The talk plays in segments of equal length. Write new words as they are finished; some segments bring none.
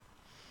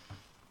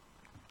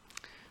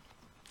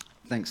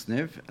Thanks,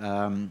 Nev.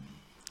 I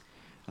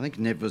think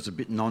Nev was a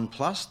bit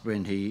nonplussed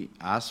when he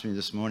asked me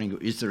this morning,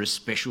 is there a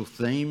special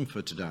theme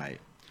for today?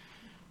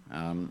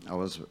 I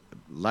was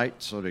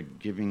late sort of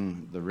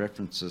giving the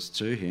references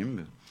to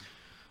him.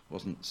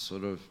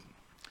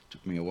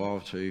 Took me a while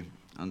to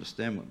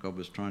understand what God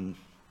was trying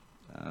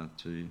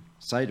to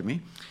say to me.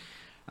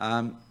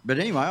 But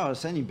anyway, I was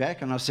standing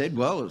back and I said,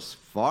 well, it's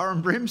fire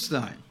and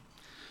brimstone.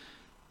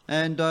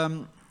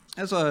 And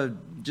as I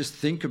just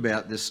think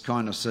about this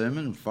kind of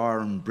sermon, fire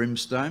and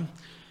brimstone,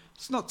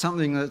 it's not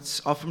something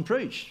that's often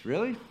preached,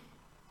 really.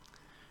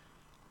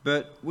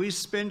 But we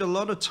spend a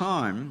lot of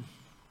time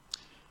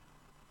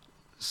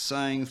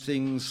saying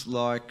things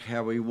like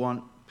how we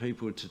want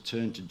people to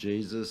turn to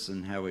Jesus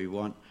and how we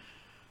want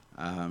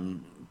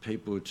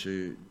people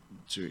to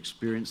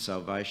experience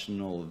salvation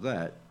and all of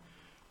that.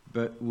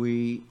 But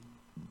we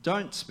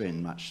don't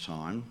spend much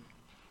time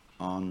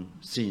on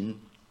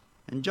sin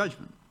and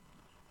judgment,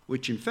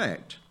 which in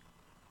fact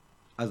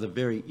are the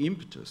very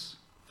impetus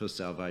for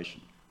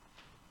salvation.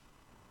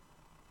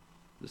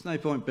 There's no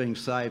point being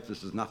saved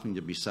if there's nothing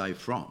to be saved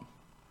from.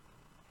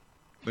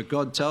 But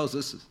God tells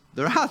us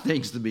there are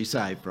things to be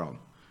saved from,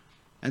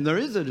 and there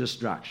is a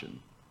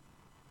destruction,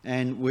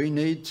 and we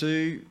need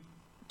to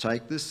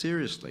take this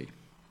seriously.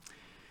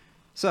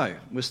 So,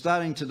 we're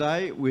starting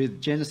today with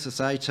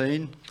Genesis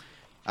 18,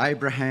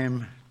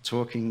 Abraham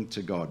talking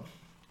to God.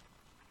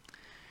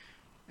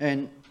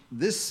 And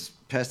this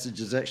passage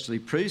is actually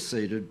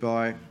preceded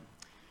by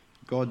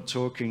God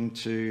talking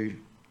to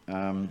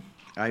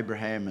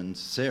Abraham and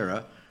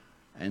Sarah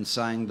and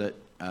saying that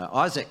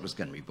Isaac was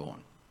going to be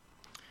born.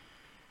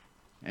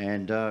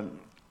 And I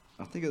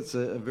think it's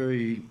a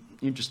very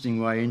interesting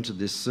way into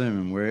this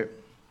sermon where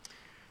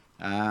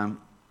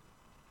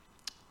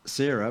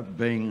Sarah,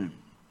 being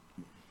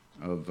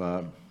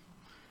of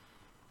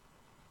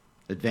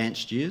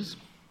advanced years,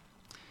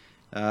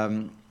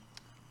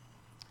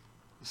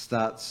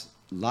 starts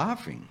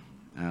laughing.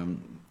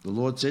 The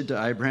Lord said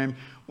to Abraham,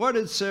 "Why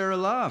did Sarah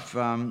laugh?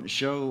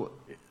 Shall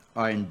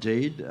I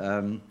indeed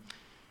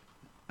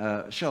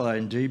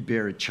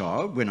bear a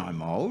child when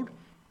I'm old?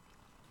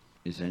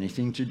 Is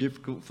anything too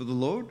difficult for the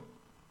Lord?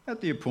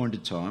 At the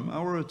appointed time I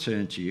will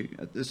return to you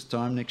at this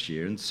time next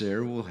year, and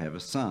Sarah will have a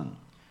son."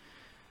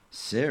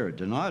 Sarah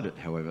denied it,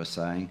 however,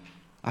 saying,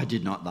 "I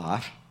did not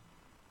laugh,"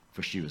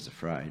 for she was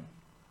afraid.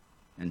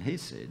 And he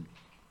said,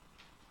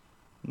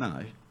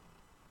 "No,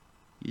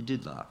 you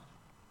did laugh."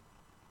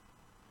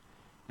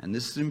 And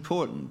this is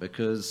important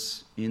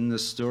because in the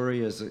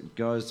story as it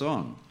goes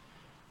on,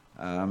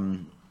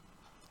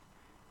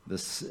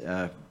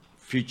 the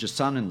future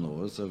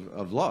son-in-laws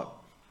of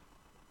Lot,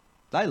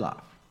 they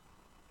laugh.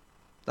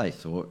 They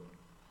thought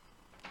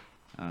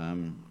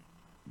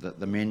that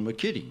the men were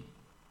kidding,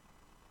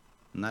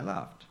 and they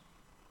laughed.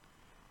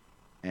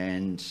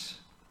 And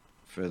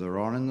further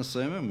on in the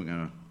sermon, we're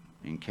going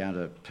to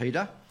encounter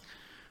Peter,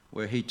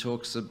 where he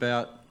talks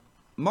about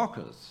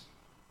mockers,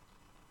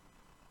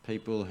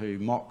 people who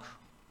mock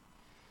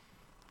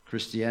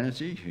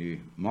Christianity, who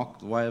mock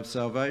the way of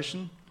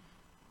salvation.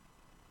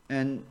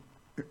 And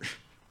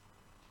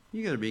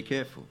you've got to be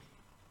careful.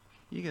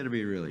 You've got to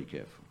be really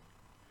careful.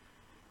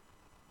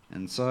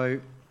 And so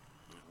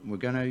we're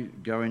going to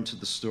go into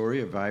the story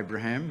of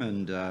Abraham,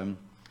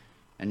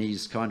 and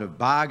he's kind of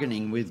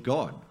bargaining with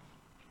God.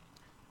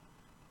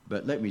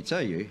 But let me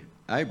tell you,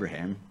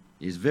 Abraham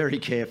is very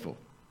careful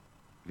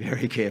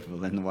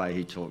in the way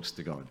he talks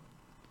to God.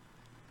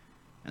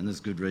 And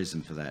there's good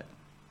reason for that.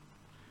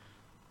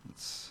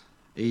 It's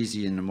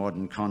easy in the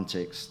modern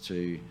context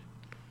to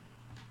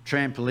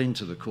trample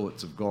into the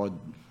courts of God,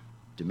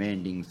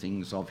 demanding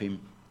things of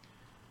him,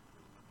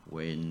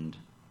 when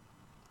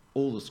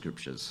all the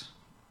scriptures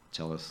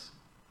tell us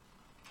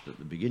that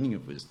the beginning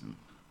of wisdom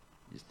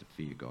is to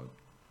fear God.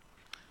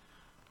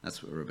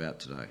 That's what we're about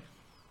today.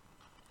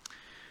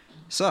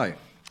 So,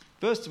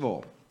 first of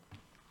all,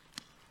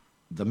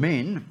 the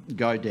men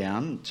go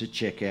down to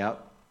check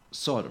out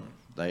Sodom.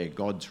 They are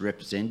God's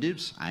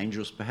representatives,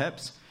 angels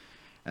perhaps,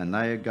 and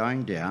they are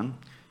going down,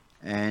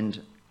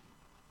 and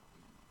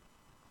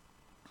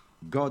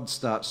God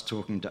starts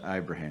talking to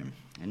Abraham,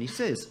 and he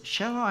says,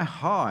 "Shall I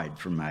hide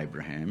from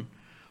Abraham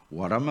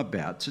what I'm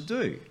about to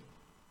do?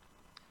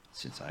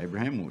 Since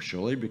Abraham will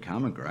surely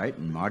become a great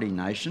and mighty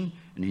nation,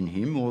 and in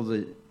him all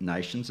the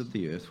nations of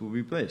the earth will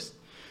be blessed."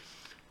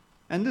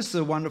 And this is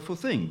a wonderful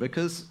thing,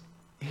 because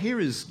here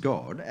is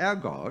God, our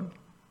God.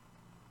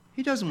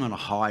 He doesn't want to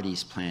hide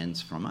his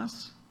plans from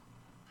us.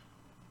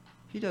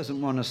 He doesn't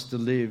want us to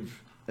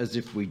live as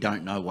if we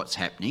don't know what's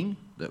happening,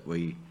 that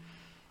we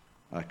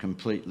are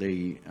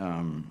completely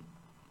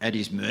at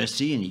his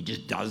mercy and he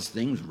just does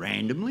things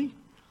randomly.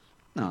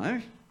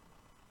 No.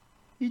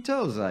 He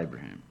tells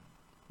Abraham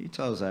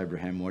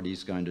what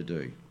he's going to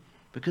do,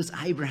 because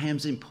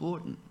Abraham's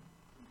important.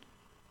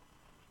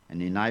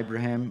 And in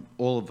Abraham,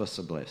 all of us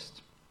are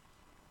blessed.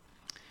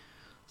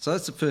 So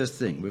that's the first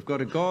thing. We've got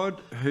a God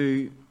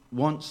who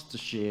wants to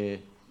share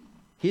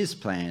his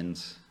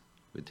plans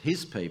with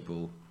his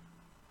people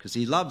because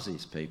he loves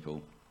his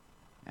people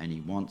and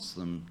he wants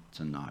them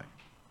to know.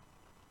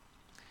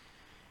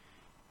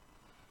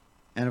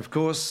 And of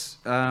course,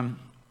 then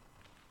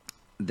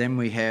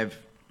we have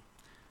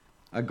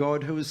a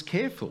God who is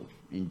careful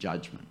in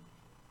judgment.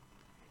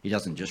 He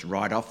doesn't just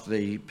write off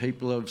the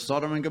people of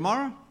Sodom and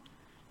Gomorrah.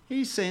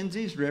 He sends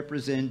his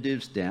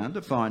representatives down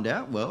to find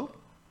out, well,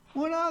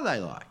 what are they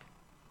like?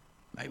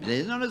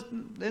 Maybe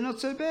they're not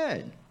so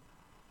bad.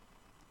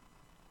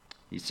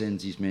 He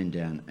sends his men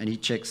down and he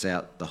checks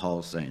out the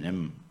whole scene,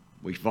 and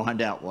we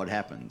find out what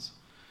happens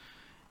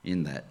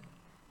in that.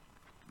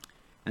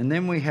 And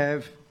then we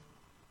have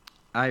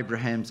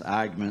Abraham's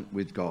argument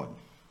with God.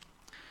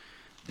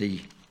 The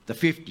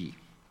 50.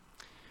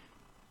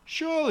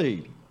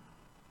 Surely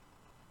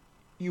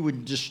you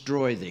would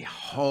destroy the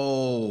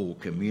whole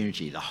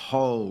community, the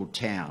whole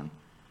town.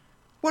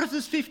 What if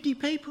there's 50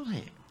 people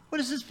there?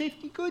 What if there's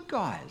 50 good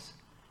guys?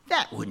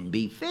 That wouldn't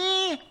be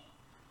fair.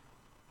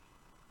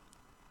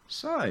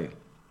 So,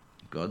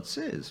 God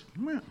says,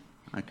 well,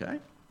 okay,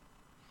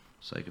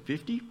 sake of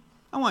 50,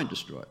 I won't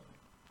destroy it.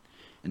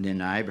 And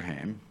then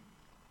Abraham,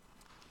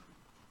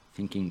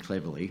 thinking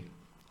cleverly,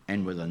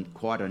 and with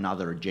quite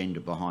another agenda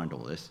behind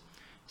all this,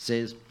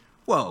 says,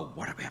 well,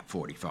 what about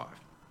 45? God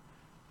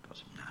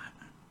said, no.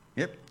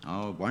 Yep,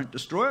 I won't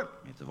destroy it.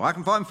 If I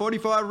can find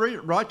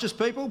 45 righteous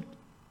people,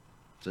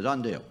 it's a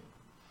done deal.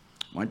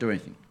 Won't do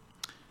anything.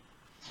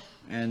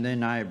 And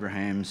then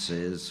Abraham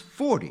says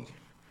 40,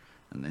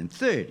 and then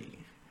 30,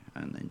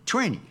 and then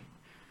 20.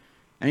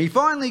 And he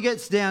finally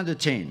gets down to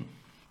 10.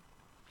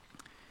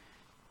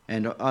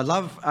 And I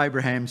love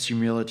Abraham's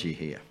humility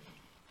here.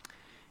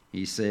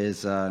 He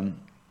says, I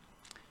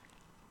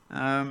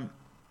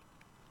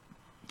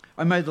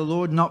may the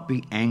Lord not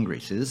be angry.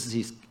 So this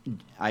is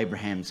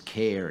Abraham's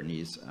care and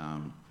his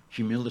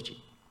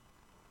humility.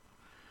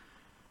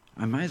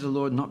 I may the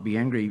Lord not be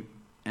angry,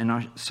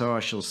 and so I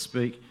shall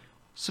speak.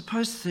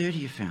 Suppose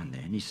 30 are found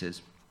there. And he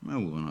says, well,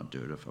 we'll not do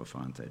it if I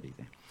find 30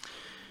 there.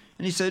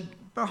 And he said,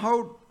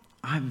 behold,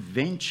 I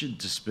ventured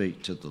to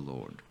speak to the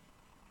Lord.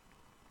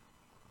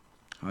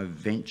 I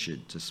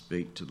ventured to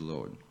speak to the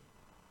Lord.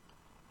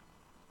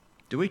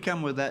 Do we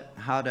come with that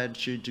hard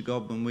attitude to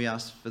God when we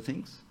ask for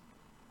things?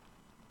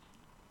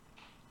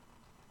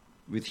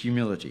 With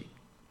humility,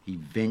 he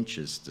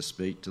ventures to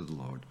speak to the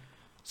Lord.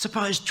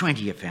 Suppose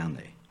 20 are found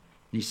there. And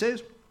he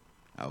says,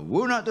 I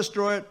will not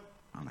destroy it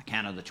on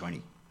account of the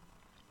 20.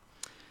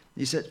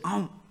 He said,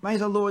 oh, may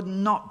the Lord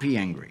not be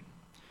angry,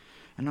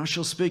 and I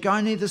shall speak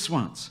only this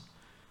once.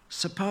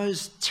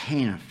 Suppose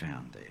 10 are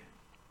found there.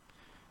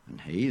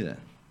 And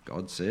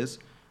God says,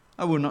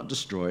 I will not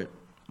destroy it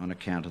on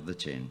account of the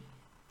 10.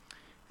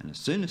 And as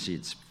soon as he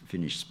had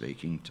finished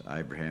speaking to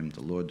Abraham,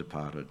 the Lord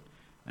departed,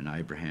 and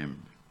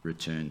Abraham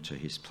returned to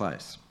his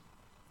place.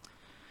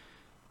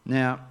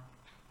 Now,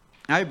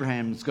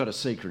 Abraham's got a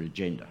secret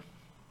agenda.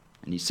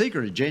 And his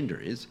secret agenda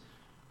is,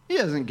 he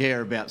doesn't care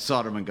about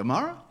Sodom and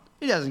Gomorrah.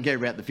 He doesn't care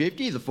about the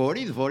 50, the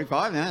 40, the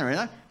 45,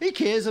 no. He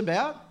cares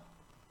about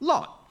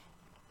Lot.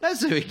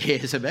 That's who he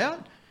cares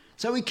about.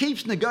 So he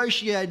keeps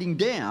negotiating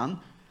down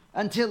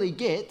until he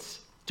gets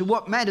to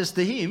what matters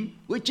to him,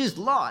 which is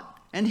Lot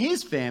and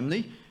his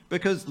family,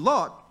 because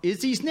Lot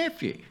is his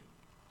nephew.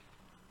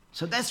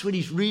 So that's what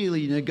he's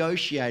really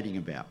negotiating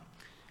about.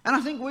 And I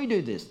think we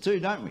do this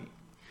too, don't we?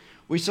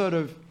 We sort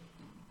of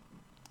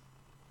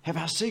have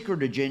our secret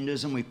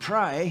agendas and we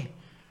pray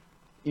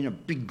in a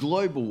big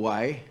global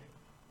way,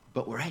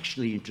 but we're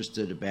actually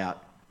interested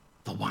about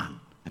the one,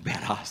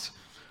 about us.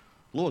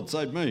 Lord,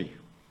 save me.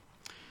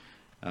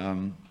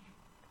 And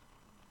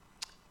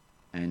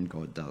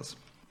God does.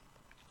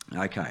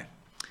 Okay.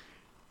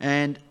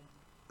 And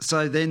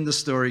so then the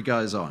story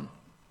goes on.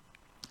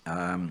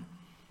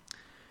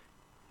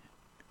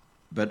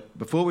 But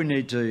before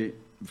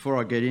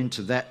I get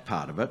into that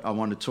part of it, I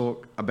want to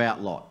talk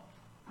about Lot.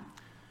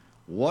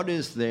 What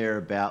is there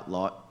about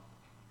Lot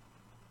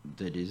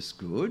that is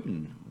good,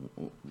 and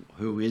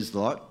who is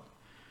Lot?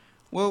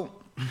 Well,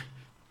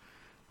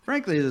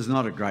 frankly, there's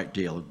not a great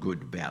deal of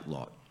good about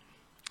Lot.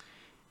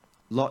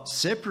 Lot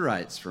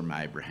separates from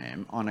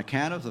Abraham on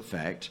account of the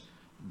fact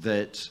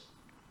that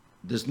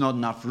there's not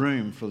enough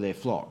room for their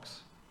flocks.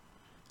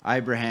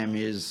 Abraham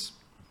is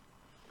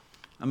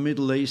a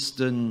Middle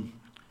Eastern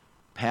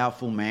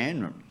powerful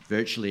man,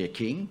 virtually a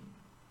king.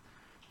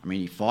 I mean,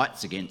 he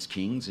fights against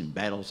kings in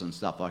battles and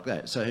stuff like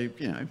that. So,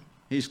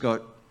 he's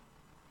got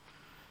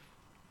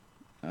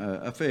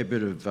a fair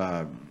bit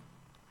of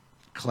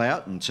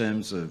clout in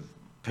terms of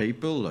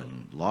people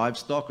and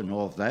livestock and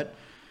all of that.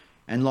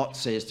 And Lot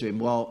says to him,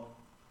 well,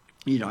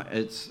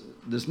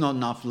 there's not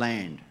enough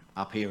land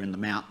up here in the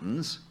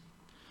mountains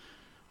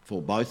for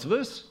both of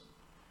us.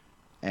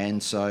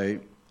 And so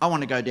I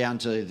want to go down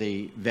to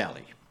the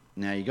valley.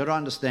 Now, you've got to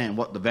understand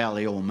what the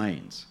valley all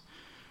means.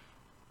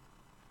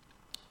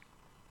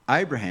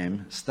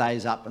 Abraham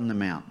stays up in the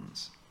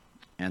mountains,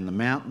 and the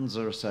mountains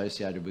are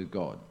associated with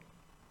God.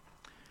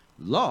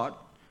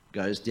 Lot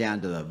goes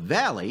down to the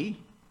valley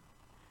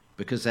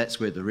because that's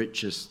where the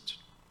richest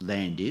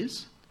land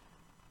is,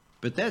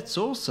 but that's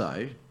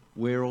also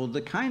where all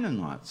the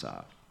Canaanites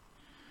are.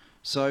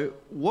 So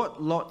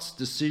what Lot's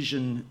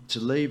decision to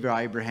leave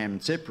Abraham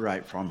and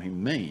separate from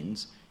him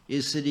means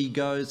is that he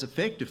goes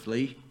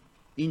effectively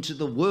into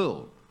the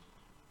world.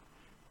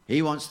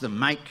 He wants to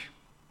make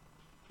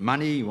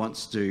money, he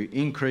wants to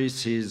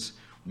increase his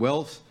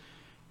wealth,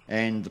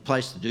 and the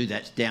place to do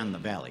that's down the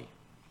valley.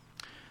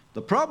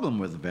 The problem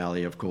with the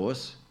valley, of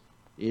course,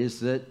 is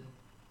that,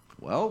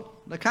 well,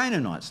 the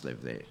Canaanites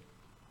live there.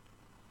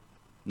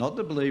 Not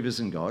the believers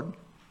in God.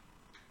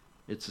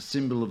 It's a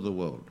symbol of the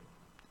world.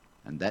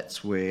 And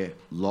that's where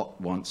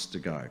Lot wants to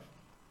go.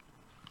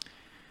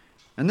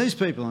 And these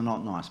people are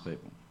not nice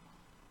people.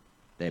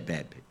 They're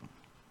bad people.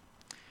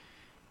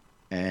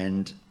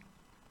 And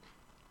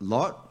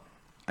Lot,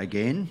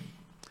 again,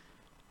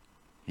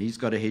 he's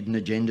got a hidden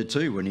agenda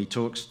too when he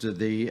talks to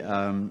the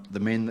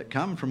men that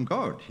come from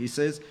God. He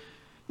says,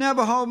 "Now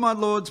behold, my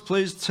lords,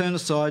 please turn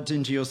aside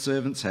into your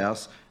servant's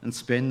house and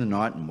spend the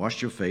night and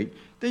wash your feet.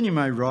 Then you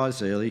may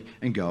rise early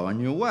and go on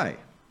your way."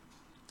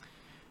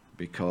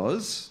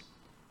 Because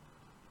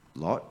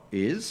Lot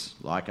is,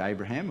 like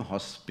Abraham, a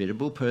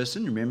hospitable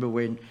person. Remember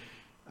when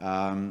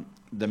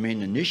the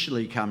men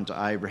initially come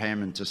to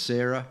Abraham and to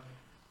Sarah,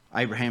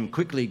 Abraham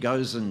quickly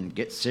goes and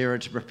gets Sarah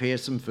to prepare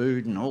some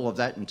food and all of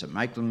that and to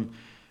make them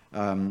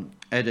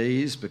at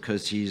ease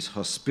because he's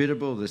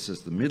hospitable. This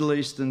is the Middle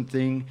Eastern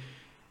thing.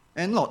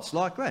 And Lot's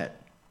like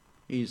that.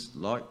 He's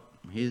like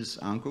his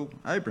uncle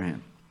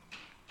Abraham.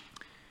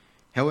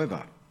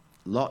 However,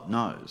 Lot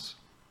knows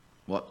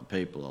what the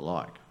people are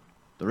like.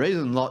 The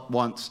reason Lot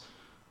wants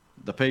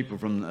the people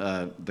from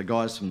the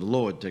guys from the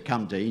Lord to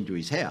come into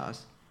his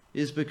house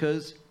is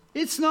because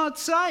it's not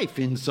safe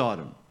in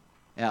Sodom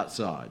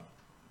outside.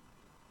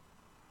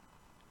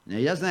 Now,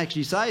 he doesn't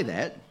actually say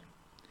that.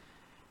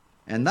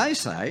 And they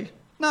say,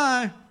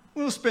 "No,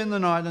 we'll spend the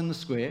night in the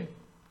square."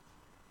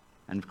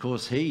 And of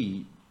course,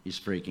 he is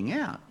freaking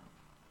out.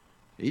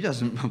 He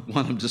doesn't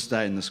want them to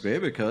stay in the square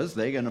because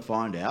they're going to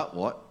find out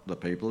what the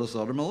people of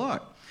Sodom are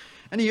like.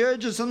 And he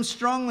urges them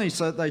strongly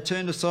so that they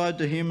turned aside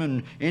to him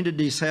and entered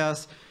his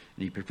house.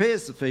 And he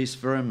prepares the feast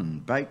for them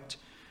and baked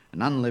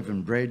an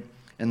unleavened bread,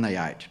 and they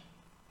ate.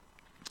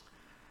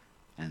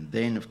 And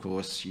then, of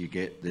course, you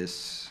get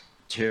this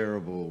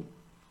terrible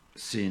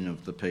sin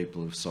of the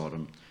people of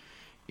Sodom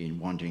in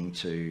wanting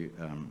to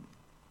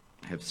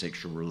have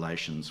sexual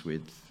relations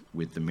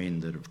with the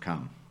men that have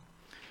come,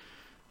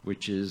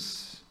 which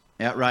is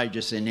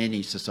outrageous in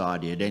any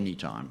society at any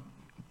time,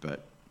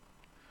 but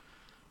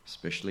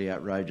especially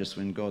outrageous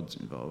when God's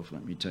involved,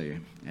 let me tell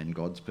you, and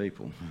God's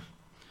people.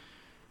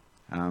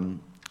 And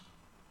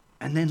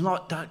then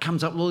Lot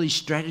comes up with all these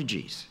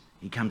strategies.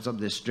 He comes up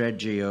with this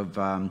strategy of,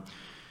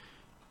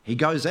 he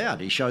goes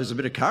out, he shows a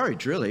bit of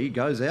courage really, he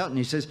goes out and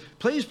he says,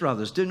 "Please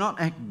brothers, do not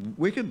act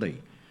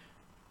wickedly."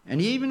 And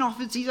he even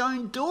offers his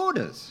own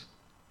daughters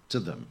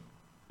to them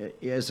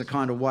as a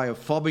kind of way of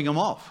fobbing them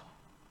off.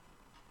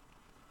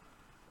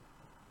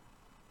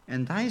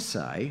 And they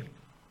say,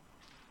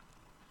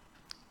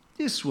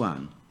 "This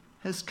one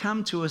has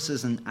come to us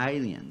as an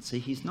alien." See,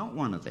 he's not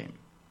one of them.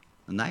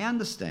 And they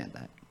understand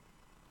that.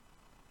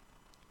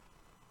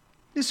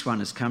 "This one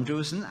has come to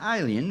us an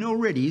alien and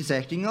already he's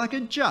acting like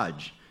a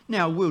judge.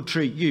 Now we'll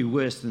treat you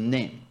worse than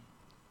them."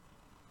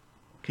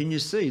 Can you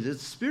see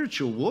there's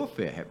spiritual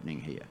warfare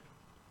happening here?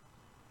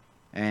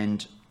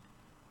 And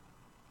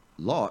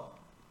Lot,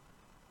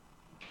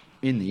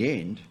 in the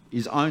end,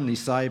 is only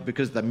saved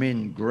because the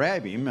men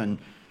grab him and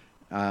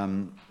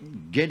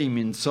get him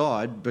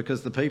inside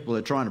because the people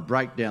are trying to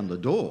break down the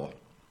door.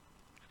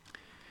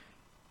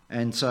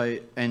 And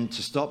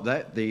to stop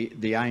that,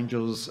 the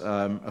angels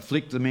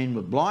afflict the men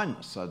with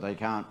blindness so they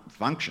can't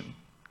function.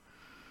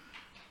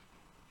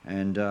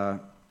 And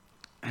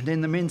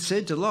then the men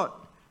said to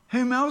Lot,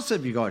 "Whom else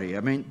have you got here?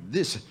 I mean,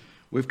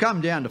 we've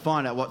come down to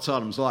find out what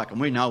Sodom's like,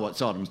 and we know what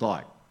Sodom's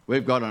like.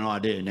 We've got an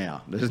idea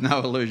now. There's no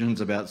illusions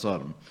about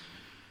Sodom."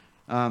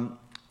 And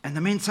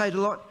the men say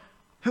to Lot,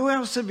 "Who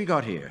else have you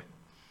got here?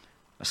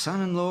 A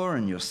son-in-law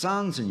and your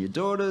sons and your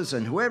daughters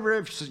and whoever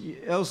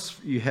else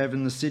you have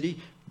in the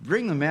city,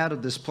 bring them out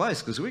of this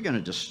place because we're going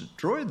to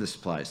destroy this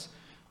place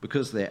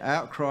because their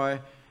outcry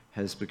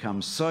has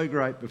become so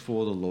great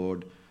before the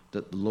Lord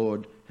that the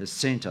Lord has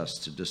sent us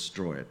to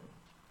destroy it."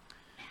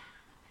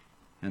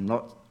 And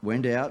Lot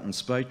went out and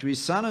spoke to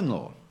his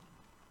sons-in-law,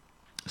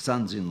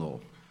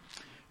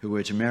 who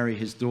were to marry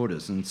his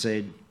daughters, and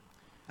said,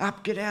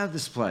 "Up, get out of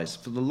this place,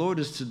 for the Lord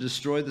is to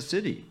destroy the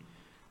city."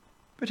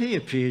 But he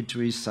appeared to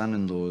his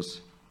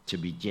son-in-laws to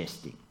be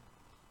jesting.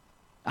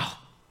 Oh,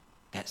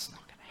 that's not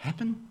going to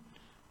happen.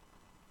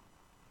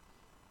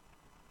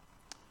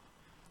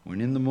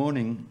 When the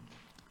morning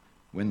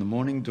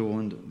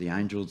dawned, the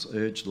angels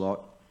urged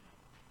Lot,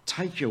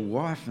 "Take your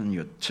wife and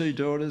your 2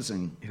 daughters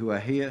who are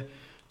here,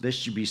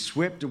 lest you be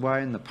swept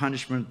away in the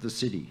punishment of the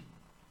city."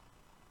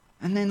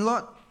 And then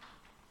Lot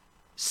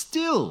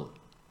still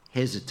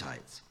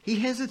hesitates. He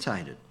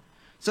hesitated.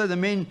 So the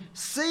men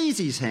seize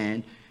his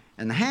hand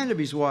and the hand of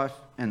his wife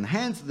and the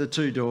hands of the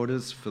 2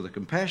 daughters, for the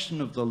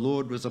compassion of the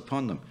Lord was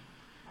upon them.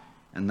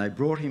 And they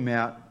brought him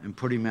out and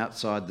put him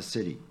outside the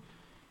city.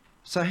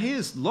 So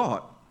here's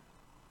Lot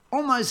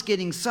almost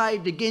getting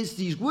saved against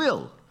his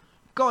will.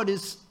 God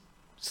is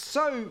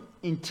so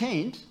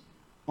intent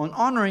on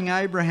honouring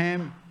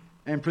Abraham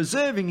and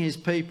preserving his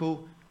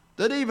people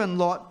that even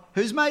Lot,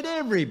 who's made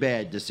every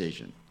bad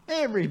decision,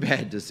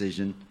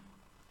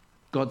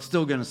 God's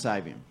still going to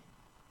save him.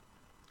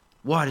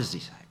 Why does he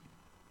save him?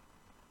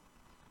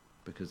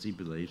 Because he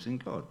believes in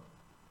God.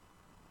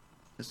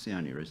 That's the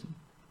only reason.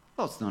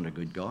 Lot's not a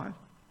good guy.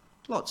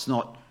 Lot's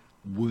not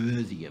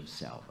worthy of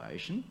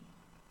salvation,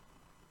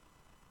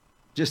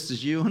 just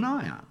as you and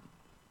I aren't.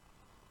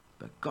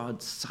 But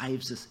God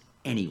saves us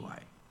anyway.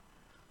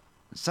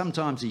 And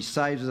sometimes he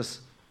saves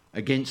us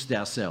against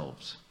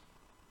ourselves.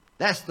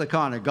 That's the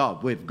kind of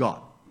God we've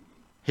got.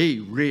 He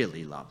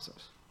really loves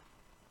us.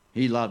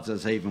 He loves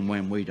us even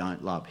when we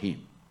don't love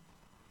him.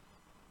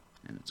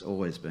 And it's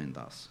always been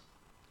thus.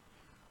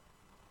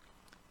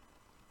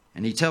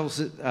 And he tells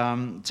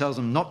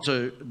them not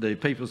to,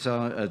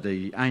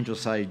 the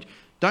angels say,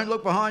 don't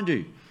look behind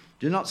you.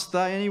 Do not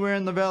stay anywhere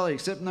in the valley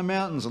except in the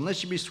mountains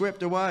unless you be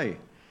swept away.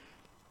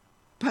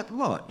 But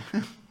Lot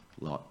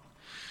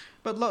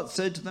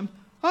said to them,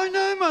 I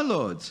know, my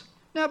lords.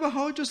 Now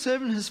behold, your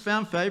servant has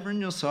found favour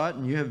in your sight,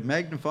 and you have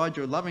magnified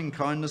your loving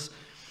kindness,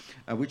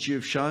 which you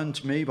have shown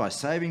to me by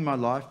saving my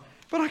life.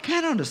 But I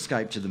cannot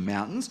escape to the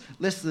mountains,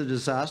 lest the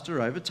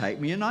disaster overtake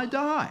me and I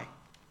die.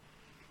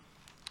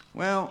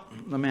 Well,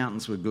 the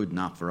mountains were good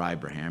enough for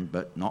Abraham,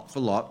 but not for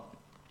Lot.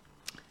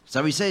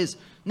 So he says,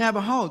 now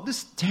behold,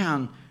 this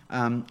town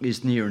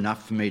is near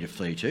enough for me to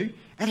flee to,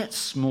 and it's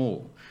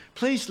small.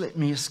 Please let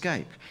me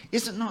escape.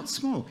 Is it not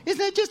small?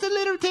 Isn't it just a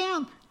little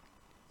town?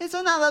 It's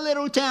another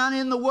little town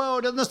in the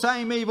world of the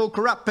same evil,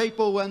 corrupt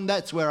people, and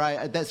that's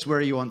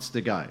where he wants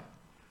to go.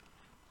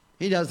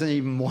 He doesn't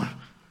even want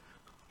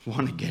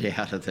to get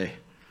out of there.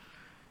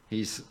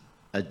 He's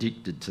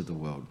addicted to the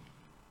world.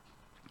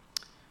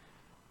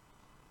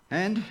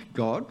 And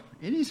God,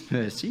 in his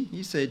mercy,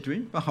 he said to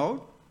him,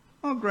 behold,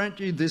 I'll grant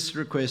you this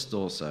request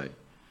also,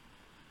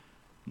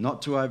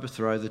 not to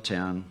overthrow the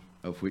town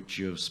of which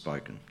you have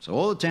spoken. So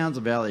all the towns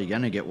of the valley are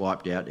going to get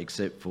wiped out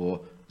except for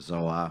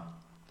Zoar,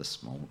 the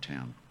small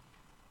town.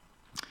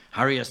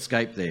 Hurry,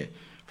 escape there,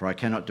 for I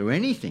cannot do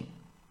anything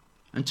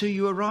until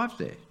you arrive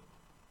there.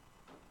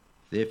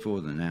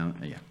 Therefore,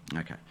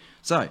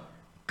 So,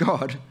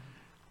 God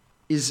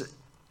is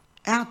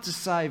out to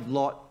save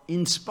Lot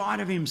in spite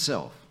of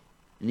himself.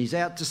 And he's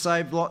out to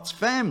save Lot's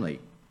family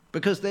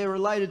because they're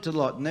related to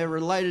Lot and they're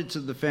related to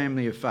the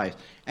family of faith.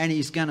 And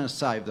he's going to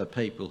save the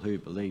people who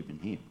believe in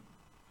him.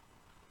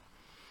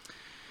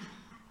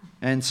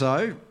 And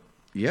so,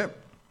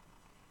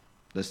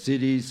 the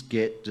cities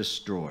get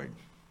destroyed.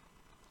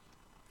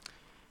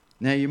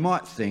 Now you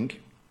might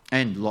think,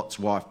 and Lot's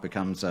wife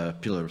becomes a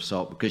pillar of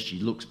salt because she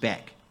looks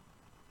back.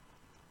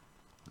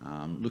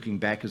 Looking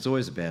back is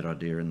always a bad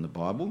idea in the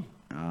Bible.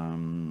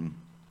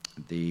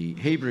 The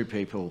Hebrew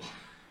people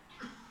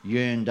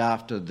yearned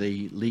after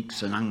the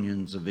leeks and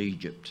onions of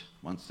Egypt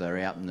once they're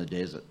out in the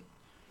desert.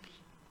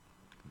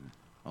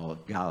 Oh,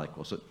 garlic,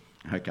 was it?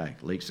 Okay,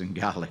 leeks and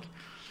garlic.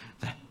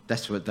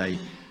 That's what they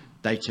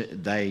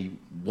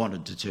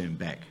wanted to turn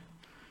back.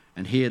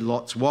 And here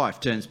Lot's wife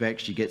turns back,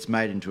 she gets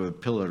made into a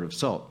pillar of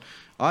salt.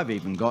 I've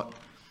even got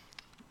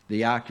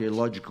the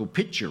archaeological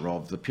picture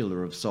of the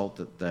pillar of salt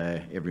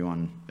that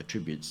everyone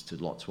attributes to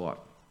Lot's wife.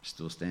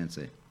 Still stands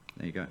there.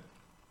 There you go.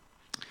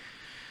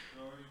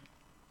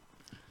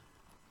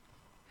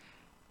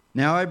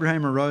 Now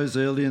Abraham arose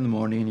early in the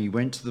morning and he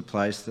went to the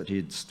place that he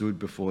had stood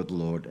before the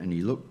Lord, and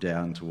he looked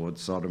down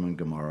towards Sodom and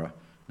Gomorrah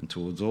and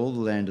towards all the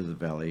land of the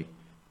valley,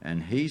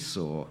 and he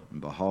saw, and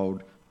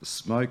behold, the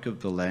smoke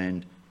of the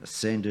land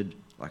ascended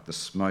like the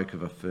smoke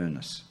of a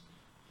furnace.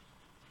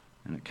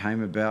 And it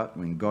came about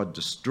when God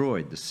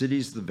destroyed the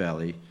cities of the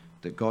valley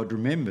that God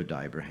remembered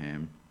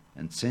Abraham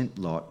and sent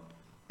Lot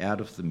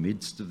out of the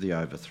midst of the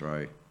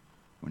overthrow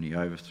when he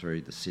overthrew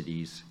the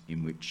cities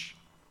in which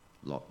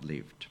Lot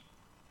lived.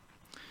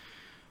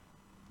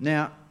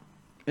 Now,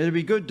 it'd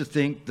be good to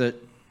think that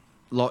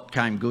Lot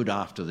came good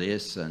after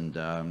this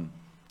and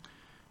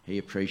he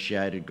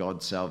appreciated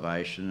God's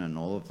salvation and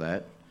all of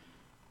that.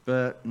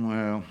 But,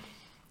 well,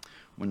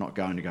 we're not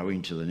going to go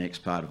into the next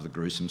part of the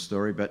gruesome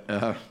story, but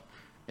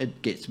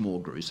it gets more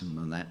gruesome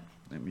than that,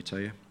 let me tell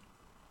you.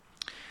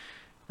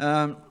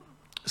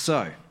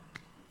 So,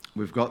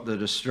 we've got the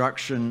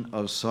destruction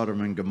of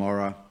Sodom and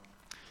Gomorrah.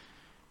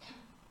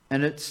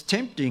 And it's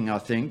tempting, I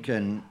think,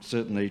 and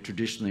certainly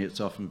traditionally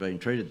it's often been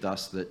treated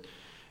thus, that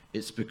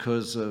it's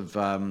because of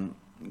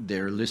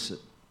their illicit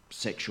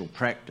sexual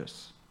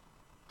practice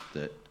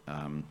that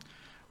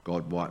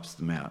God wipes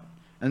them out.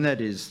 And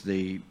that is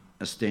the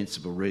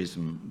ostensible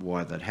reason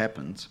why that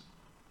happens.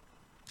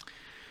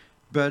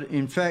 But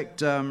in fact,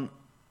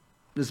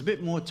 there's a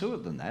bit more to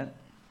it than that.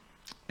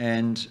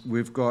 And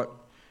we've got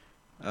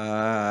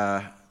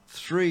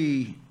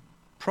 3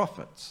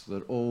 prophets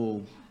that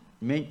all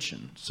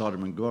mention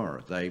Sodom and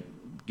Gomorrah. They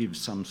give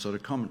some sort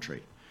of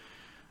commentary.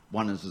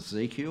 One is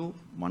Ezekiel,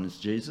 one is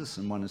Jesus,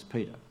 and one is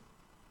Peter.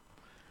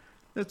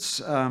 Let's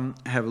have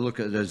a look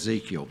at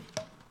Ezekiel.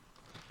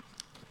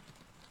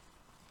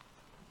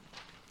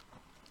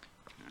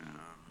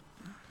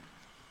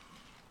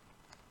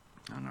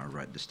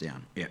 wrote this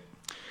down. Yeah.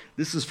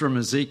 This is from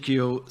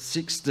Ezekiel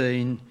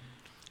 16,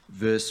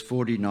 verse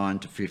 49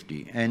 to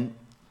 50. And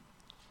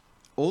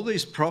all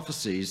these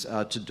prophecies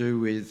are to do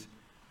with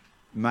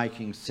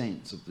making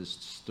sense of this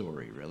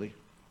story, really.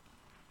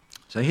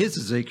 So here's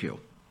Ezekiel.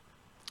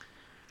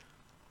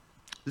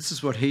 This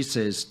is what he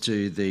says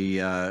to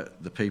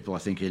the people, I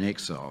think, in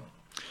exile.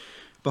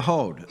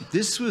 Behold,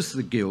 this was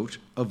the guilt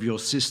of your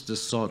sister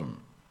Sodom.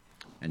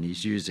 And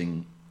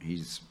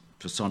he's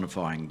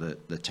personifying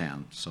the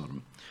town,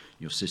 Sodom,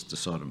 your sister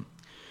Sodom.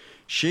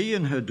 She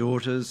and her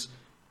daughters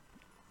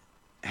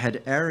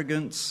had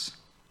arrogance,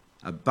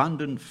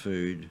 abundant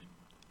food,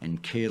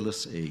 and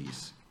careless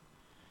ease.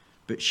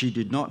 But she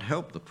did not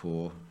help the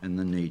poor and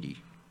the needy.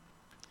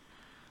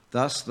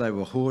 Thus they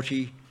were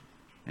haughty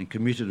and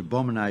committed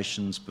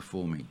abominations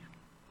before me.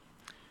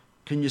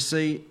 Can you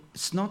see,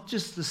 it's not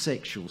just the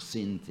sexual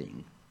sin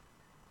thing.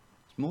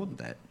 It's more than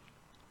that.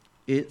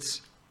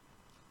 It's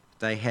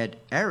they had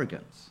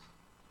arrogance,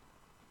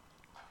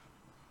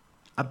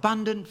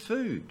 abundant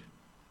food,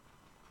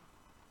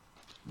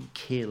 and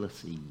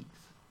careless ease.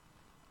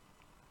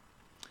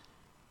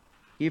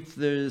 If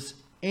there's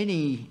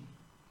any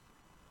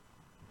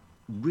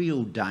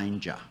real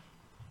danger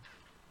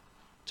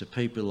to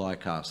people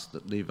like us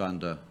that live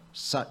under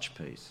such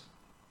peace,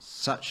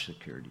 such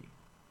security,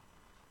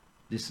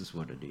 this is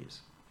what it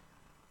is: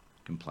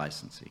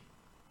 complacency.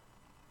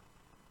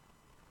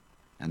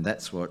 And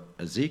that's what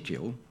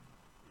Ezekiel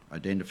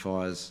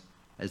identifies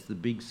as the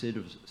big sin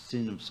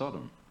of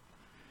Sodom.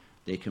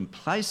 Their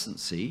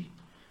complacency,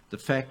 the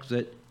fact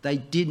that they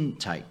didn't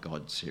take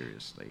God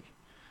seriously,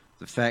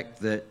 the fact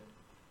that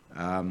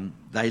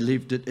they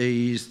lived at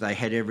ease, they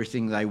had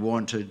everything they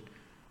wanted,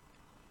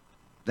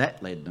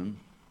 that led them,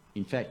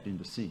 in fact,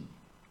 into sin.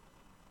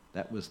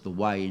 That was the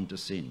way into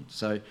sin.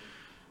 So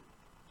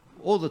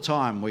all the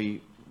time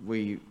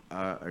we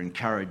are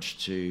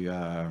encouraged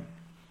to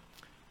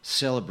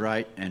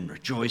celebrate and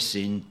rejoice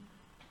in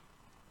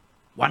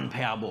one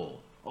Powerball,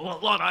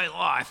 Lotto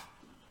Life.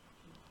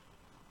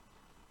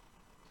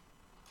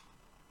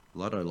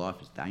 Lotto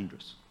Life is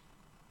dangerous.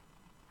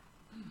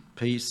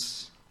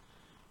 Peace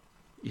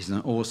is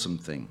an awesome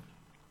thing,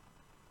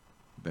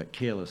 but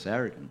careless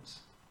arrogance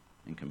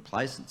and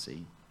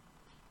complacency,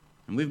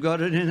 and we've got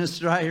it in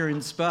Australia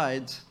in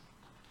spades,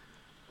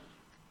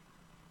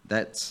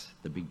 that's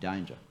the big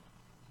danger,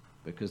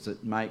 because it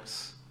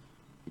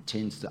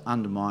tends to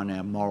undermine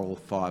our moral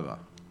fibre.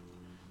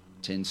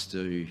 It tends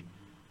to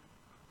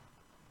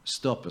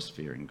stop us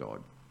fearing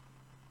God.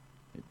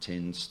 It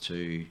tends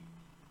to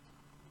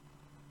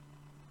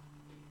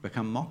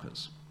become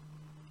mockers.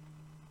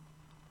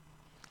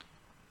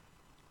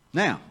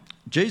 Now,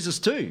 Jesus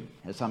too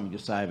has something to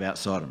say about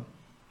Sodom.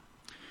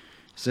 He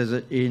says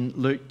it in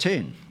Luke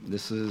 10.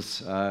 This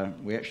is,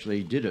 we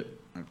actually did it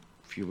a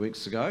few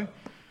weeks ago,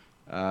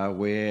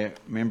 where,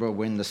 remember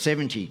when the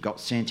 70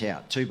 got sent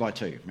out, 2 by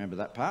 2, remember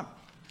that part?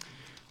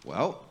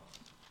 Well,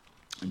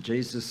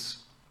 Jesus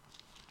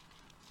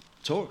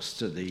talks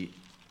to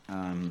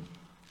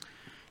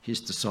his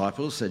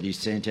disciples that he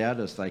sent out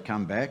as they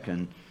come back,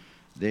 and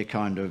they're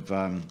kind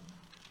of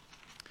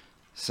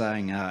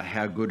saying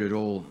how good it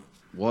all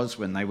was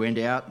when they went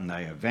out and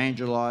they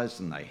evangelised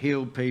and they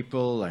healed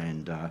people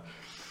and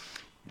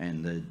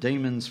the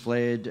demons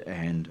fled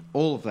and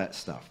all of that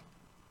stuff.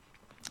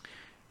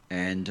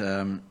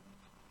 And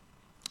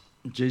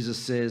Jesus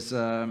says,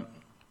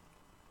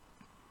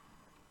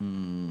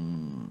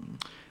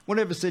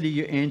 whatever city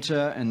you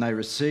enter and they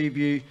receive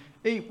you,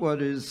 eat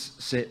what is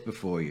set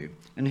before you,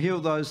 and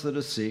heal those that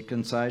are sick,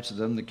 and say to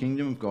them, the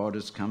kingdom of God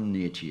has come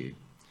near to you.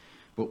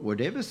 But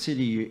whatever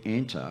city you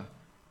enter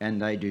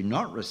and they do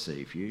not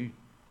receive you,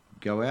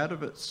 go out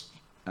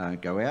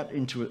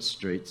into its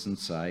streets and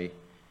say,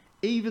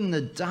 even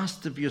the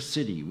dust of your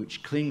city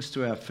which clings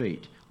to our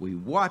feet, we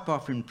wipe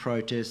off in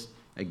protest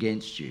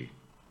against you.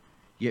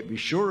 Yet be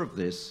sure of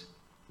this,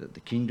 that the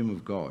kingdom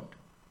of God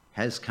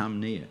has come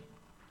near.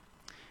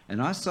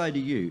 And I say to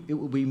you, it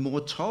will be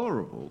more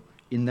tolerable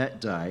in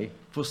that day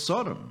for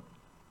Sodom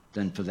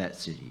than for that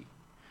city.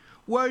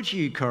 Woe to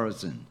you,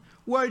 Chorazin!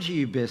 Woe to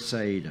you,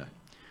 Bethsaida!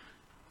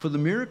 For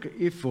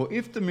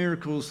if the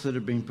miracles that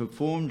have been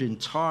performed in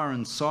Tyre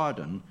and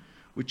Sidon,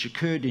 which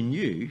occurred in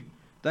you,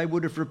 they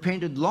would have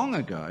repented long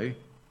ago,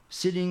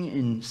 sitting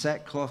in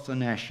sackcloth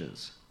and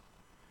ashes.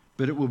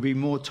 But it will be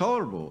more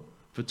tolerable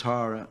for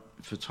Tyre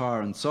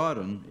and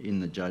Sidon in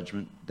the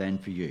judgment than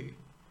for you.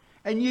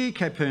 And you,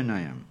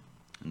 Capernaum,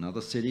 another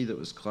city that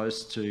was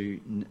close to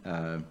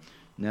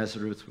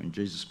Nazareth when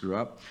Jesus grew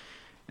up,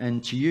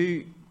 and to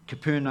you,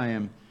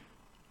 Capernaum,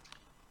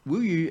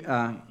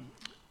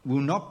 will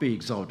not be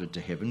exalted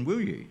to heaven, will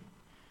you?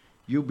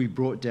 You'll be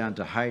brought down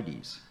to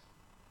Hades.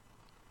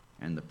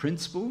 And the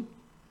principle,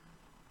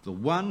 the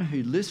one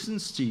who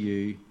listens to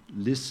you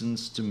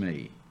listens to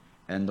me,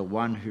 and the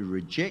one who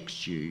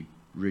rejects you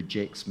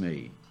rejects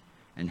me,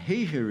 and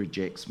he who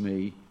rejects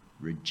me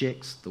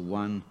rejects the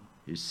one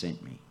who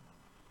sent me.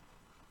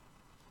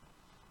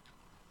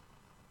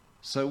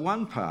 So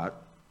one part,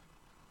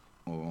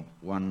 or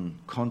one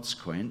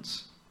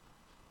consequence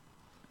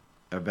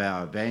of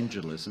our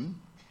evangelism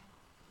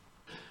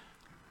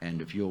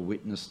and of your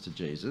witness to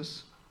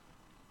Jesus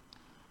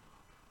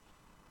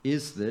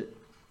is that,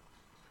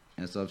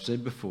 as I've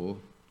said before,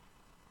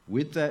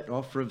 with that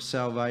offer of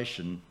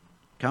salvation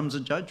comes a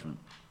judgment.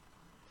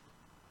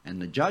 And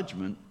the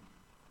judgment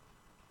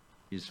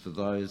is for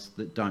those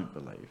that don't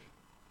believe.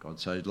 God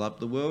so loved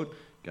the world,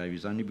 gave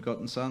his only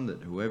begotten Son,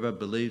 that whoever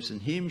believes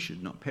in him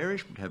should not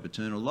perish but have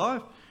eternal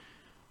life.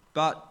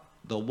 But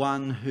the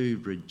one who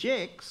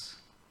rejects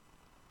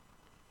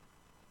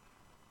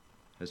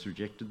has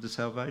rejected the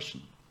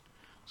salvation.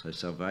 So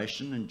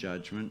salvation and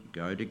judgment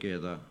go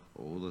together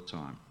all the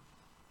time.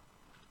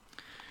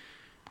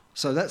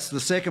 So that's the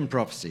second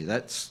prophecy.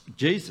 That's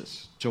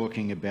Jesus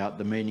talking about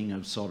the meaning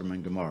of Sodom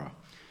and Gomorrah.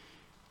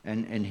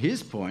 And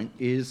his point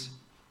is,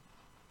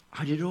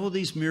 I did all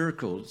these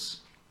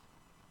miracles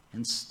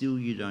and still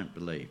you don't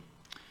believe.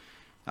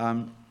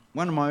 One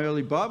of my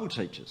early Bible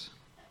teachers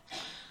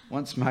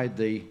once made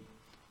the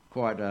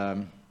quite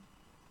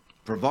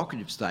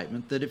provocative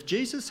statement that if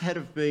Jesus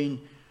had been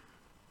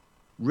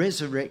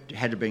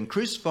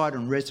crucified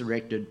and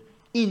resurrected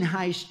in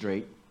Hay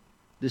Street,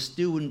 there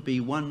still wouldn't be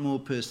one more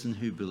person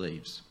who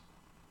believes.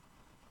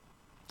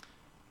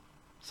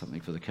 Something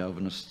for the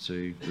Calvinists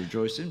to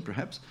rejoice in,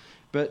 perhaps.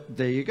 But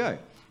there you go.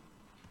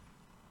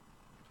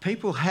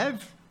 People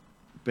have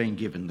been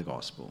given the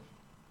gospel,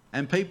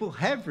 and people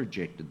have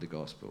rejected the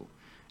gospel,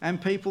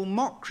 and people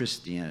mock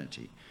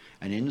Christianity.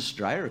 And in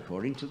Australia,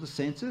 according to the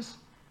census,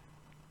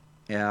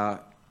 our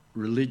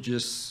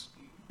religious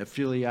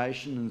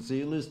affiliation and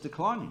zeal is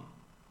declining.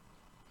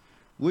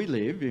 We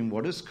live in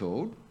what is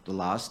called the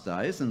last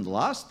days, and the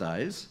last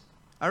days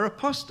are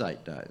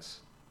apostate days.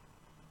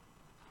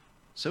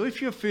 So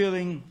if you're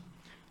feeling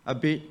a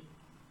bit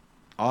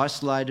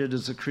isolated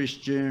as a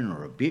Christian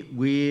or a bit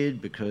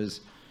weird because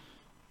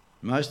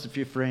most of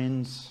your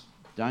friends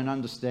don't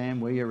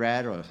understand where you're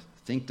at or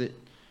think that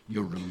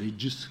you're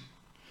religious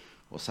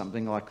or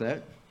something like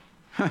that,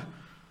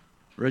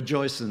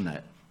 rejoice in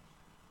that.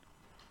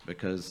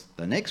 Because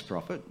the next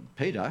prophet,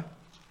 Peter,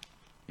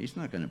 he's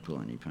not going to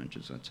pull any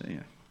punches, I tell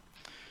you.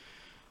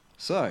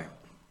 So,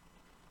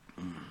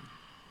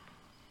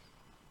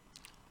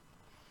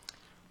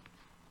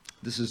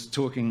 this is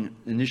talking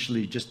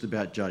initially just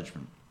about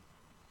judgment.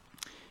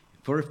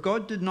 For if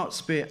God did not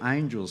spare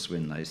angels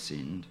when they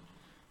sinned,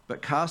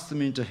 but cast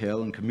them into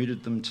hell and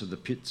committed them to the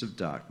pits of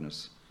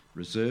darkness,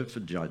 reserved for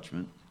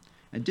judgment,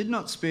 and did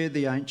not spare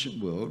the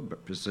ancient world,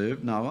 but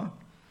preserved Noah,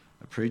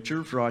 a preacher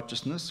of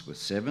righteousness, with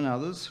 7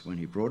 others, when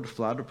he brought a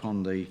flood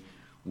upon the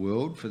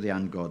world for the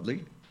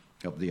ungodly.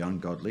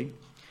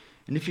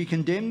 And if he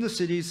condemned the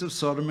cities of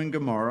Sodom and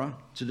Gomorrah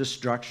to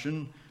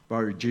destruction by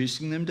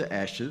reducing them to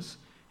ashes,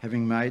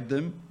 having made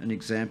them an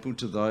example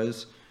to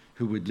those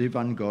who would live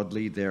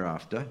ungodly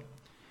thereafter,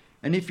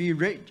 and if he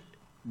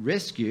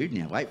rescued,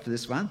 now wait for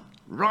this one,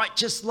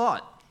 righteous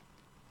Lot.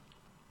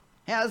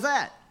 How's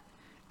that?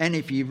 And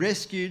if he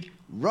rescued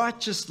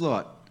righteous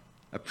Lot,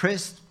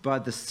 oppressed by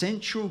the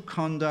sensual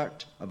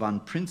conduct of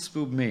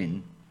unprincipled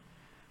men,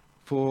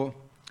 for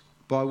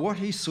by what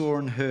he saw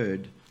and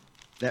heard,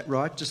 that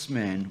righteous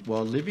man,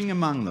 while living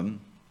among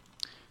them,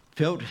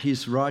 felt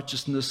his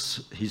righteous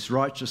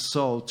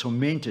soul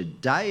tormented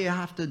day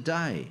after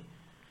day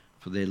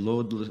for their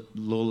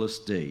lawless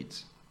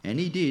deeds. And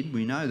he did,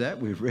 we know that,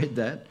 we've read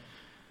that.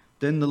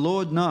 Then the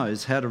Lord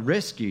knows how to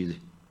rescue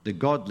the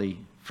godly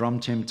from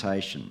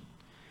temptation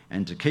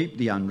and to keep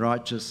the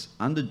unrighteous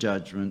under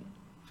judgment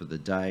for the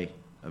day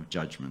of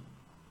judgment.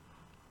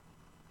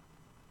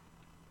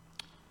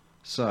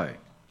 So,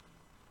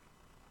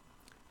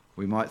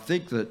 we might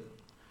think that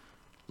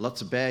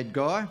Lot's a bad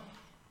guy,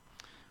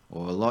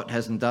 or Lot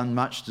hasn't done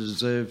much to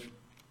deserve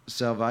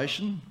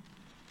salvation,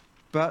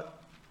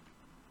 but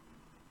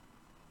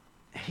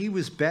he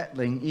was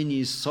battling in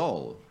his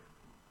soul,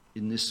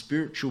 in this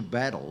spiritual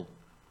battle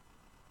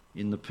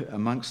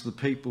amongst the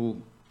people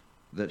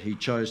that he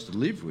chose to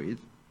live with,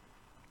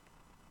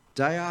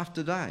 day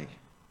after day.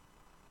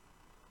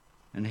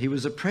 And he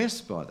was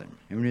oppressed by them.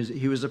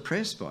 He was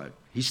oppressed by it.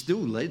 He still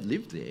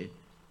lived there,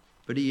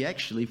 but he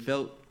actually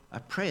felt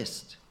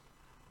oppressed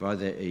by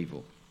their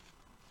evil.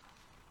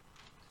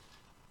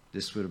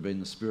 This would have been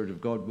the Spirit of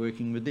God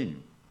working within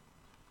him.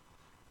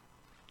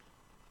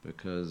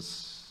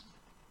 Because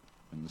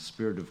when the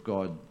Spirit of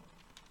God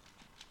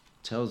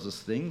tells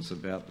us things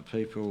about the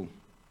people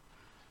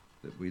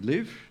that we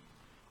live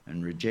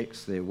and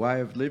rejects their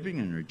way of living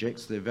and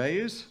rejects their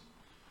values,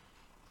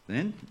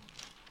 then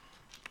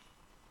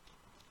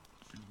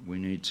we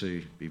need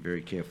to be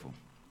very careful.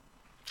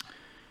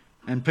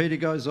 And Peter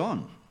goes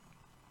on.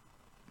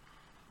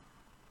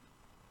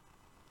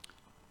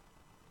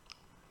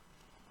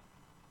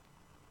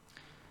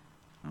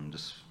 I'm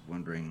just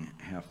wondering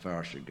how far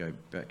I should go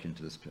back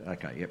into this.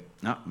 Okay, yep.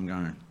 No,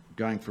 I'm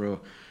going for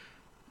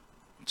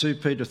 2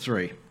 Peter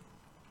 3.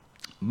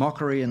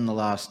 Mockery in the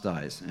last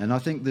days. And I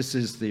think this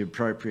is the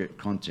appropriate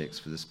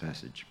context for this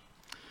passage.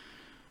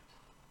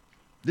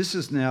 This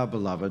is now,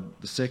 beloved,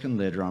 the second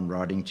letter I'm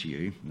writing to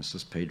you. This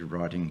is Peter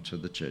writing to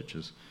the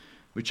churches.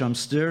 which I'm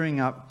stirring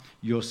up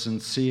your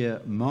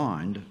sincere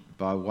mind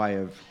by way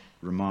of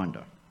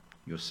reminder,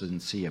 your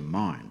sincere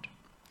mind,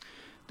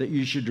 that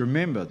you should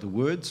remember the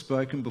words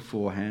spoken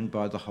beforehand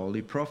by the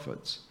holy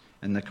prophets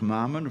and the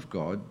commandment of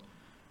God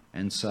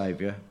and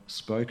Saviour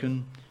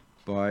spoken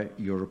by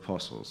your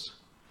apostles.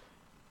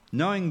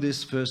 Knowing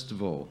this, first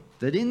of all,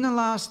 that in the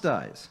last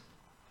days,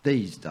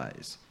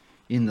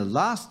 in the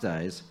last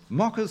days,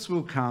 mockers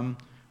will come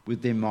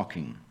with their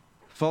mocking,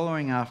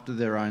 following after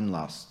their own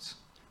lusts,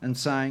 and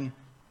saying,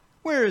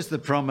 where is the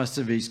promise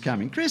of his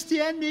coming?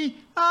 Christianity?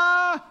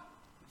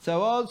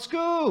 So old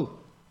school.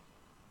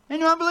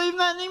 Anyone believe in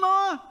that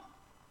anymore?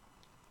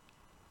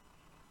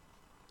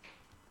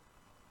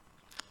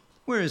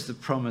 Where is the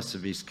promise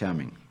of his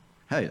coming?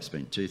 Hey, it's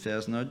been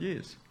 2,000 odd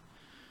years.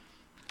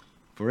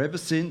 For ever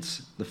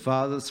since the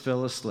fathers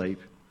fell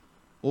asleep,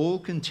 all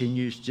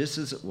continues just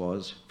as it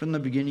was from the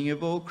beginning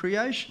of all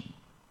creation.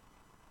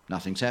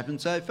 Nothing's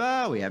happened so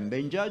far. We haven't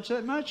been judged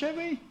that much, have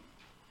we?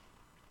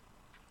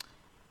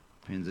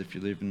 Depends if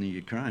you live in the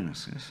Ukraine,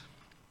 I guess.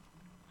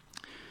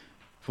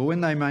 For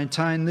when they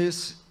maintain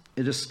this,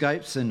 it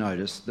escapes their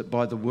notice that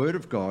by the word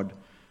of God,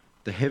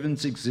 the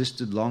heavens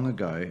existed long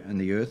ago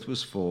and the earth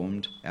was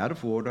formed out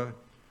of water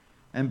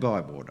and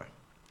by water,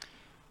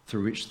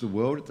 through which the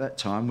world at that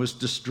time was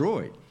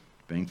destroyed,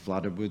 being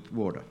flooded with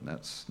water.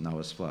 That's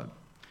Noah's flood.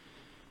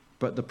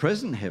 But the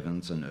present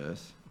heavens and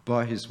earth,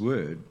 by his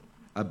word,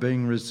 are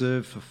being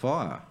reserved for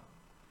fire,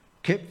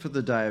 kept for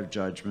the day of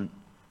judgment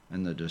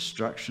and the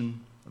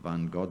destruction of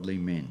ungodly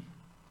men.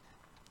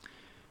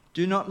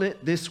 Do not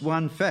let this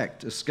one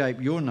fact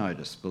escape your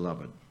notice,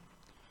 beloved,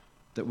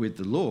 that with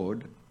the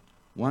Lord,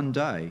 one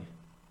day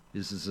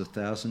is as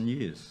 1,000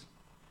 years,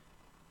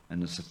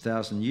 and as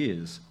 1,000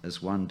 years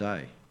as one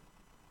day.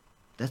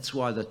 That's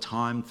why the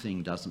time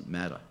thing doesn't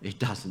matter. It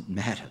doesn't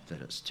matter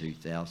that it's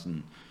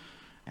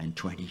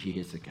 2,020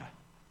 years ago.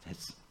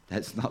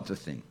 That's not the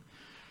thing.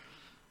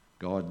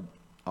 God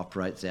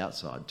operates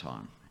outside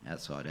time,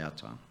 outside our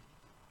time.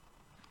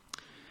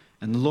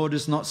 And the Lord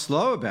is not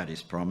slow about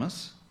his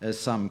promise, as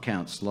some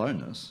count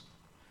slowness,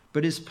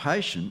 but is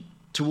patient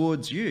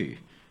towards you,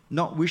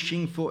 not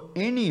wishing for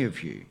any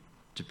of you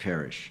to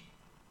perish,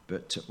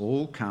 but to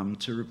all come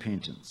to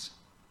repentance.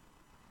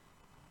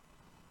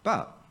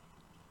 But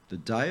the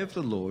day of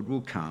the Lord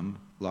will come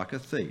like a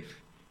thief,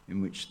 in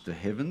which the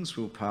heavens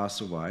will pass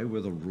away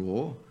with a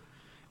roar,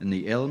 and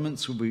the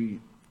elements will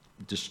be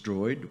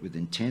destroyed with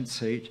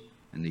intense heat,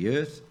 and the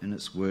earth and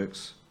its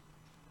works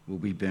will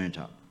be burnt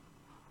up.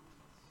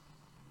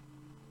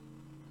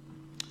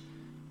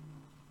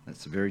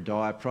 That's a very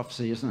dire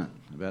prophecy, isn't it,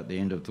 about the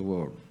end of the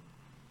world?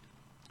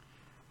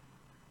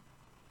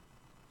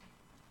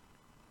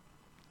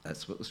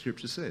 That's what the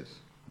scripture says.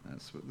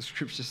 That's what the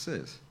scripture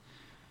says.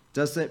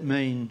 Does that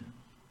mean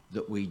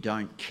that we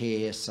don't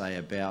care, say,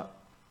 about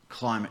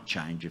climate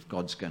change if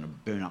God's going to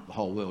burn up the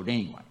whole world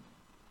anyway?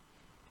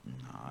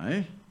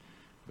 No,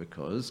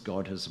 because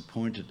God has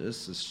appointed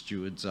us as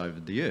stewards over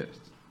the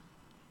earth.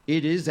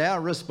 It is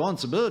our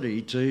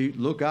responsibility to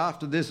look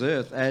after this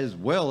earth as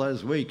well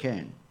as we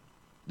can.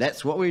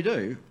 That's what we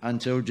do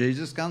until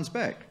Jesus comes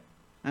back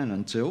and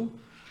until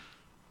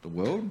the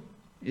world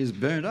is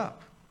burnt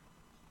up.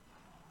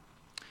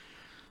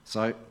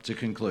 So, to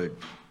conclude,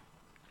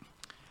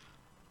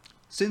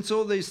 since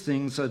all these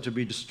things are to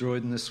be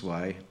destroyed in this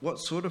way, what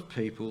sort of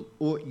people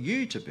ought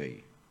you to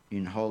be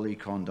in holy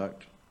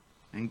conduct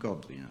and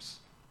godliness,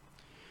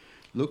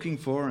 looking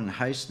for and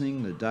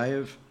hastening the day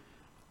of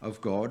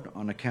God,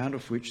 on account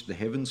of which the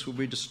heavens will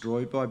be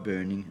destroyed by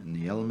burning and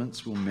the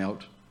elements will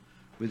melt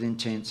with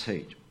intense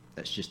heat?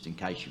 That's just in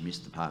case you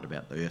missed the part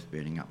about the earth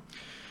burning up.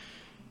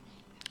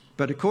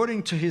 But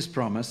according to his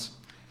promise,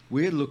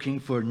 we're looking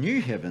for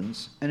new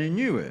heavens and a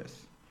new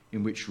earth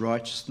in which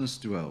righteousness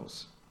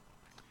dwells.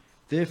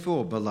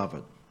 Therefore,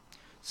 beloved,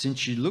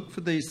 since you look for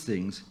these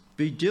things,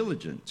 be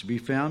diligent to be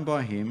found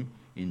by him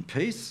in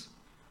peace,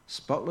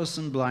 spotless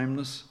and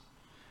blameless,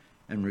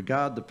 and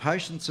regard the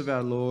patience of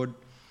our Lord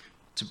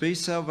to be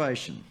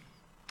salvation,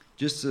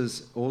 just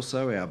as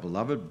also our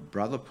beloved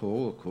brother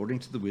Paul, according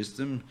to the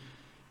wisdom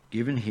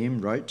given him,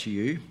 wrote to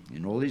you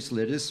in all his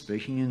letters,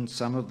 speaking in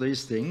some of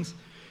these things,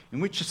 in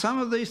which some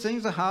of these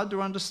things are hard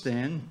to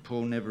understand.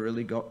 Paul never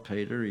really got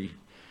Peter.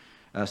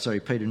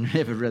 Peter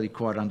never really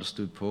quite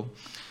understood Paul,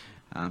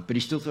 but he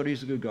still thought he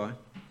was a good guy,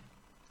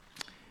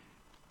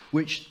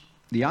 which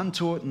the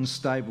untaught and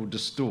stable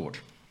distort,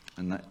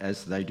 and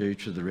as they do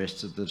to the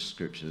rest of the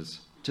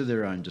scriptures, to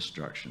their own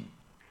destruction.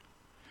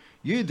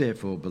 You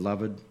therefore,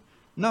 beloved,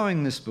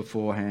 knowing this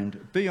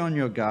beforehand, be on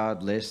your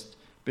guard lest,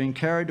 being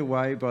carried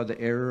away by the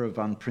error of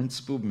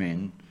unprincipled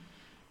men,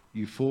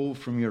 you fall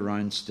from your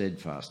own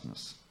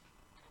steadfastness.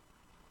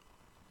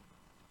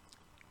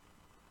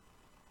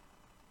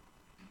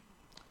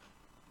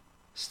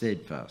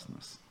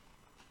 Steadfastness.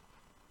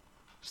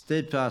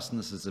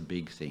 Steadfastness is a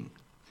big thing.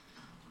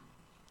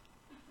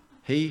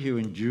 He who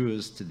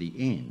endures to the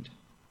end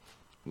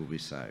will be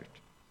saved.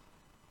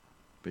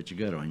 But you've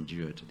got to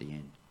endure to the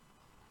end.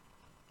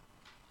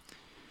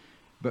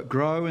 but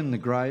grow in the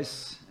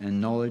grace and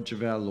knowledge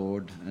of our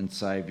Lord and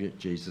Saviour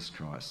Jesus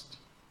Christ.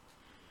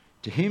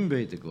 To him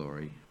be the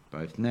glory,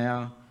 both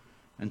now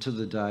and to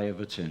the day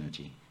of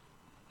eternity.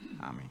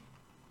 Amen.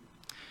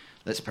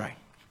 Let's pray.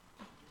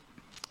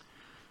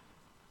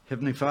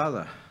 Heavenly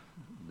Father,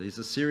 these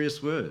are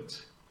serious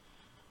words,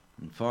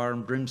 and fire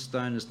and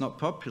brimstone is not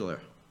popular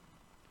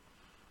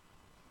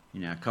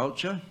in our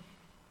culture,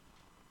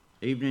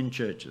 even in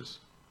churches.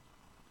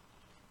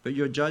 But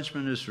your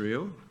judgment is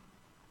real.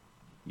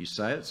 You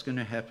say it's going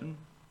to happen,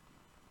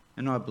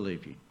 and I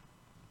believe you.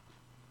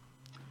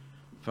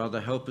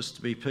 Father, help us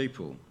to be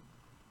people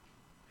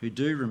who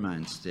do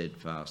remain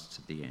steadfast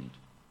to the end,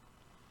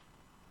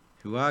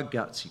 who are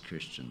gutsy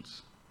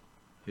Christians,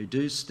 who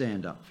do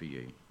stand up for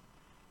you,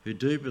 who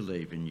do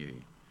believe in you,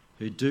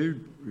 who do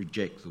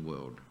reject the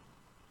world,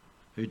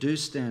 who do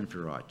stand for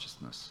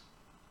righteousness.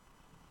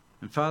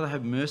 And Father,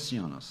 have mercy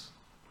on us,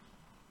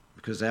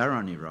 because our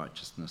only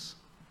righteousness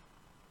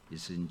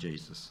is in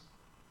Jesus.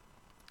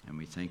 And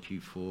we thank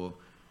you for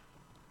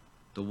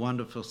the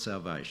wonderful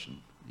salvation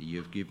that you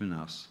have given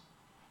us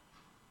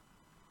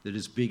that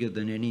is bigger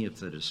than any of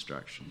the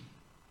destruction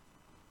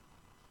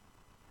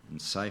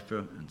and safer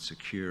and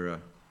securer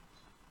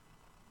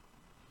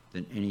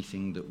than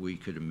anything that we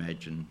could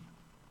imagine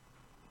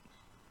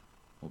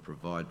or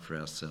provide for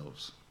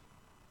ourselves.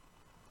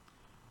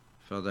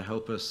 Father,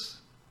 help us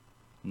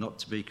not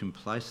to be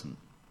complacent.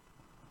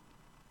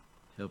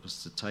 Help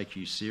us to take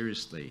you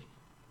seriously.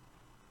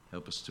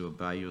 Help us to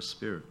obey your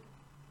Spirit.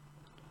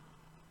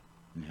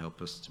 And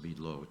help us to be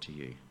loyal to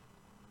you.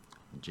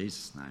 In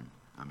Jesus' name,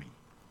 amen.